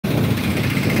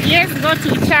Yes, go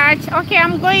to church. Okay,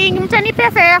 I'm going.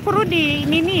 Mtanipe fare ya kurudi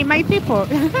nini, my people.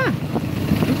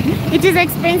 It is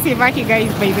expensive, okay,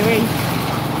 guys, by the way.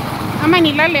 Ama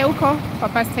nilale huko kwa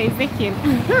Pastor Ezekiel.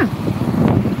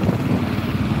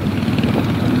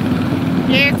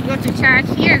 Yes, go to church.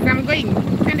 Yes, I'm going.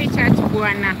 Twende church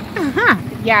bwana.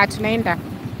 Yeah, tunaenda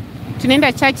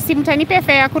church. Si mtanipe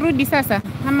fare ya kurudi sasa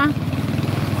ama?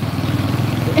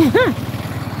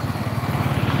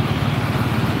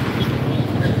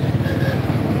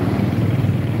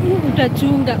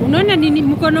 Utachunga. Unaona nini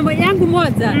mkono yangu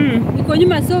moja niko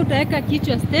nyuma, so utaweka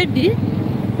kichwa steady.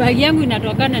 Bagi yangu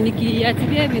inatokana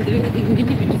nikiachilia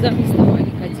vingine vitu zangu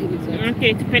zitaweka chini zote.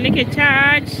 Okay, tupeleke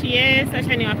church. Yes,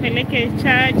 acha niwapeleke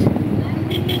church.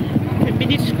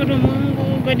 Tubidi tushukuru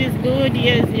Mungu. God is good.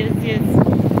 Yes.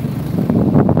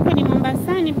 Kwa ni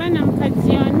Mombasani bana,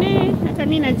 mkajione. Hata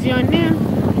mimi najionea.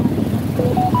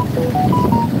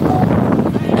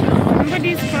 Somebody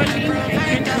is calling.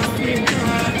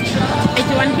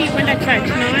 It's 1P kwenda church.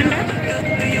 Naenda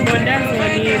bodas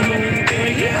waliumia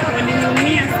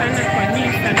sana kwa hii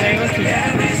sanga yote.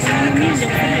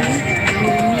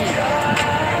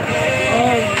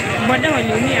 Boda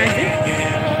waliumia aje?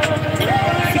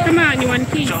 Si kama ni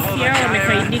 1P yao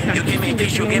wamefaidika.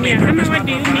 Kama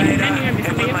wadi umi nani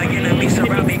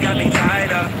wamesema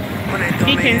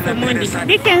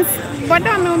Dickens,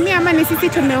 boda wameumia ama ni sisi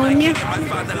tumeumia?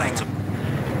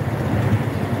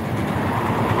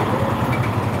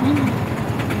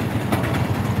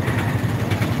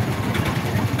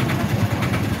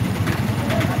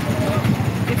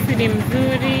 Ni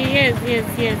mzuri. Yes.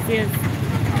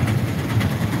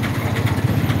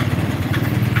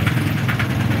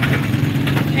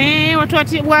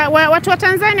 Watu wa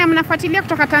Tanzania mnafuatilia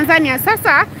kutoka Tanzania.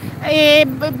 Sasa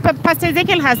Pastor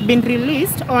Ezekiel has been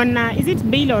released on is it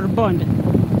bail or bond?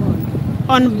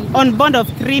 On bond of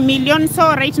 3 million.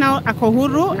 So right now ako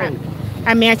huru,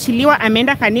 ameachiliwa,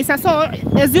 ameenda kanisa. So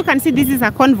as you can see, this is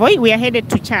a convoy. We are headed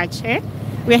to church.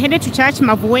 We are headed to church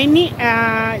Mavueni,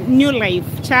 New Life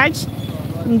Church.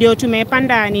 Ndio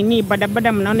tumepanda nini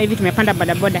bodaboda, mnaona hivi tumepanda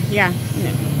bodaboda. Yeah.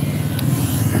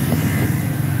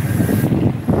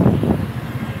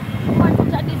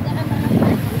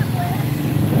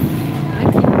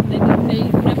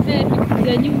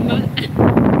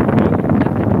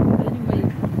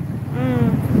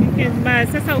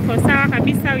 Sasa uko sawa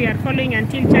kabisa. We are following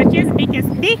until churches.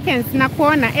 Dickens na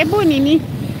kuona. Ebu nini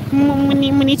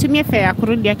mnitumie fare ya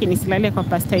kurudi yake nisilale kwa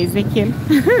Pastor Ezekiel.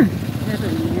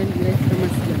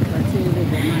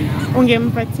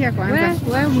 Ungempatia kwanza.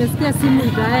 Wewe umesikia simu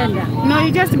itaenda. No,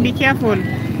 you just be careful.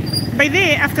 By the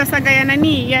way, after saga ya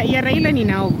nani ya Raila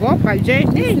ninaogopa.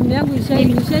 Simu yangu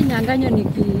ishanyang'anywa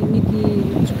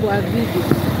nikichukua video.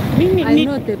 I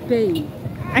know the pain.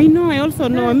 I know, I also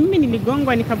know. Mimi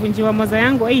niligongwa nikavunjiwa moza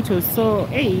yangu. It was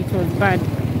bad.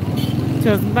 It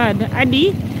was bad.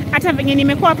 Hata venye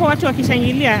nimekuwa hapo watu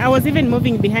wakishangilia, I was even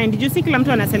moving behind. Did you see kila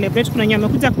mtu ana celebrate, kuna wenye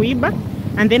wamekuja kuiba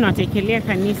and then watekelea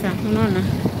kanisa. Unaona?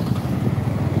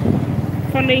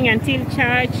 Following until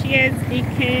church. Yes,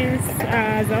 Dickens,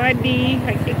 Zawadi,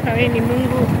 hakika wewe ni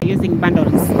Mungu. Using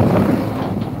bundles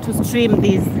to stream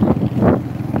this.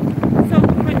 So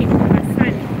huko ni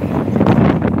Mombasani.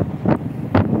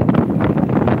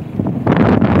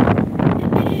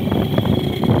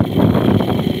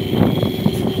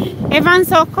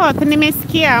 Evans Okoth,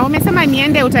 nimesikia umesema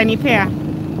niende utanipea.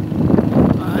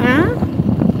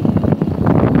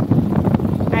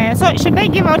 So should I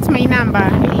give out my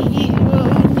number?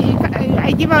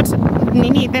 I give out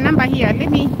the number here.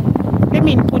 Let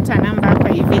me put a number hapa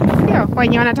hivi. Ndio kwa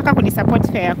wenye wanataka kunisupport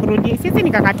fare ya kurudi. Sisi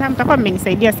nikakataa, mtakuwa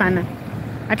mmenisaidia sana.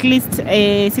 At least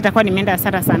sitakuwa nimeenda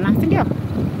hasara sana. Ndio.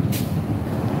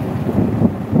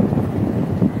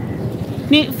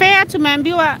 Ni fare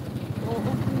tumeambiwa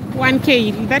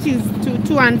 1K, that is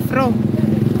to and fro.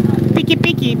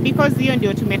 Piki because hiyo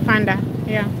ndio tumepanda.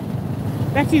 Yeah.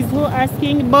 That is who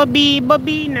asking. Bobby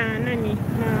na nani? Na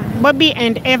Bobby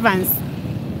and Evans.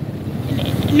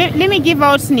 Let me give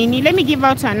out nini? Let me give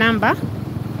out a number.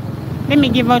 Let me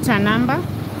give out a number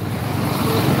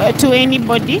to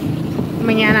anybody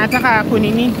mwenye anataka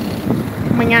kunini,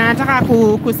 mwenye anataka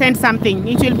ku send something.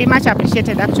 It will be much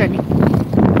appreciated actually.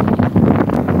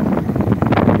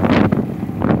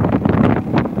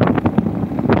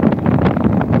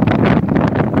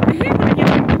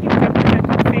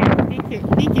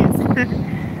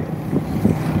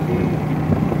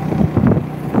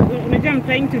 I'm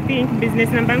trying to think, business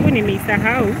namba yangu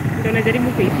nimeisahau, ndio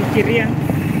najaribu kuifikiria.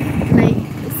 Na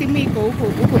simu iko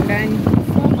huko ndani.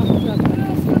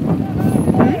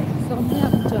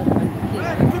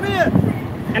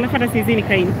 Alafu hata sisi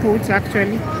nika input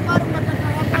actually.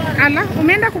 Ala,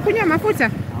 umeenda kukunywa mafuta?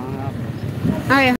 Haya.